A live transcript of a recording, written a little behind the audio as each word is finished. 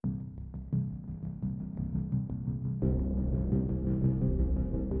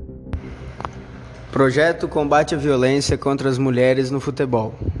Projeto combate à violência contra as mulheres no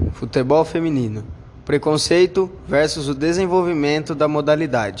futebol. Futebol feminino. Preconceito versus o desenvolvimento da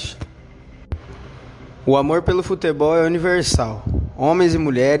modalidade. O amor pelo futebol é universal. Homens e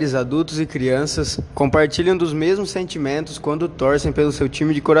mulheres, adultos e crianças compartilham dos mesmos sentimentos quando torcem pelo seu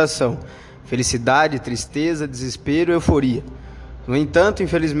time de coração. Felicidade, tristeza, desespero, euforia. No entanto,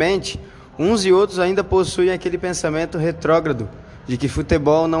 infelizmente, uns e outros ainda possuem aquele pensamento retrógrado de que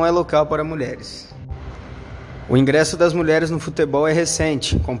futebol não é local para mulheres. O ingresso das mulheres no futebol é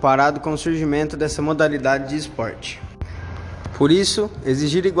recente, comparado com o surgimento dessa modalidade de esporte. Por isso,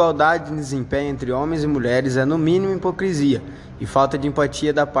 exigir igualdade de desempenho entre homens e mulheres é no mínimo hipocrisia e falta de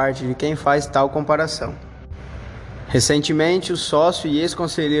empatia da parte de quem faz tal comparação. Recentemente, o sócio e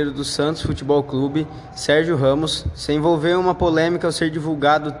ex-conselheiro do Santos Futebol Clube, Sérgio Ramos, se envolveu em uma polêmica ao ser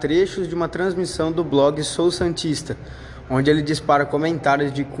divulgado trechos de uma transmissão do blog Sou Santista, onde ele dispara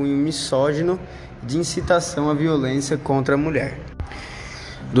comentários de cunho misógino de incitação à violência contra a mulher.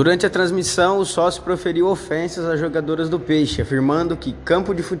 Durante a transmissão, o sócio proferiu ofensas às jogadoras do Peixe, afirmando que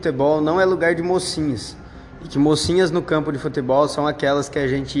campo de futebol não é lugar de mocinhas, e que mocinhas no campo de futebol são aquelas que a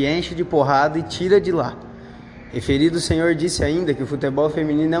gente enche de porrada e tira de lá. Referido senhor disse ainda que o futebol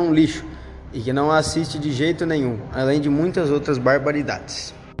feminino é um lixo e que não assiste de jeito nenhum, além de muitas outras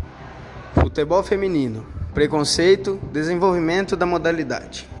barbaridades. Futebol feminino. Preconceito, desenvolvimento da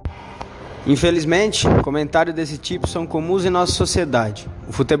modalidade. Infelizmente, comentários desse tipo são comuns em nossa sociedade.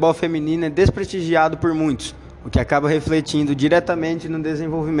 O futebol feminino é desprestigiado por muitos, o que acaba refletindo diretamente no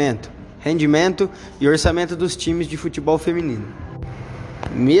desenvolvimento, rendimento e orçamento dos times de futebol feminino.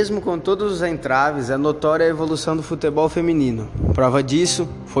 Mesmo com todos os entraves, é notória a evolução do futebol feminino. Prova disso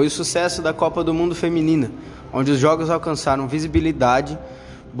foi o sucesso da Copa do Mundo Feminina, onde os jogos alcançaram visibilidade,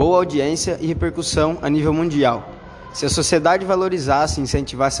 boa audiência e repercussão a nível mundial. Se a sociedade valorizasse e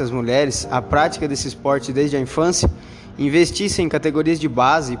incentivasse as mulheres à prática desse esporte desde a infância, investisse em categorias de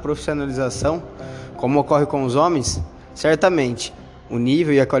base e profissionalização, como ocorre com os homens, certamente o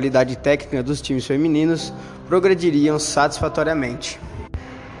nível e a qualidade técnica dos times femininos progrediriam satisfatoriamente.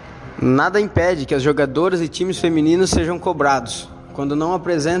 Nada impede que as jogadoras e times femininos sejam cobrados quando não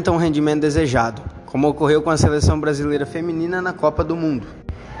apresentam o rendimento desejado, como ocorreu com a seleção brasileira feminina na Copa do Mundo.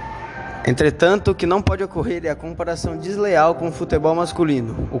 Entretanto, o que não pode ocorrer é a comparação desleal com o futebol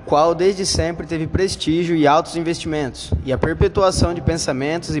masculino, o qual desde sempre teve prestígio e altos investimentos, e a perpetuação de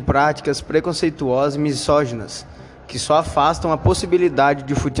pensamentos e práticas preconceituosas e misóginas, que só afastam a possibilidade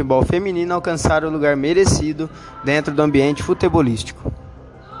de o futebol feminino alcançar o lugar merecido dentro do ambiente futebolístico.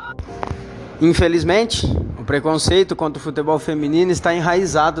 Infelizmente, o preconceito contra o futebol feminino está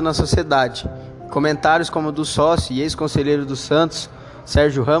enraizado na sociedade. Comentários como o do sócio e ex-conselheiro do Santos,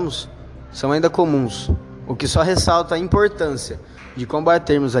 Sérgio Ramos, são ainda comuns, o que só ressalta a importância de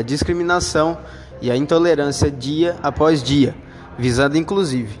combatermos a discriminação e a intolerância dia após dia, visando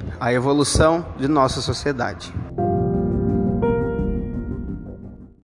inclusive a evolução de nossa sociedade.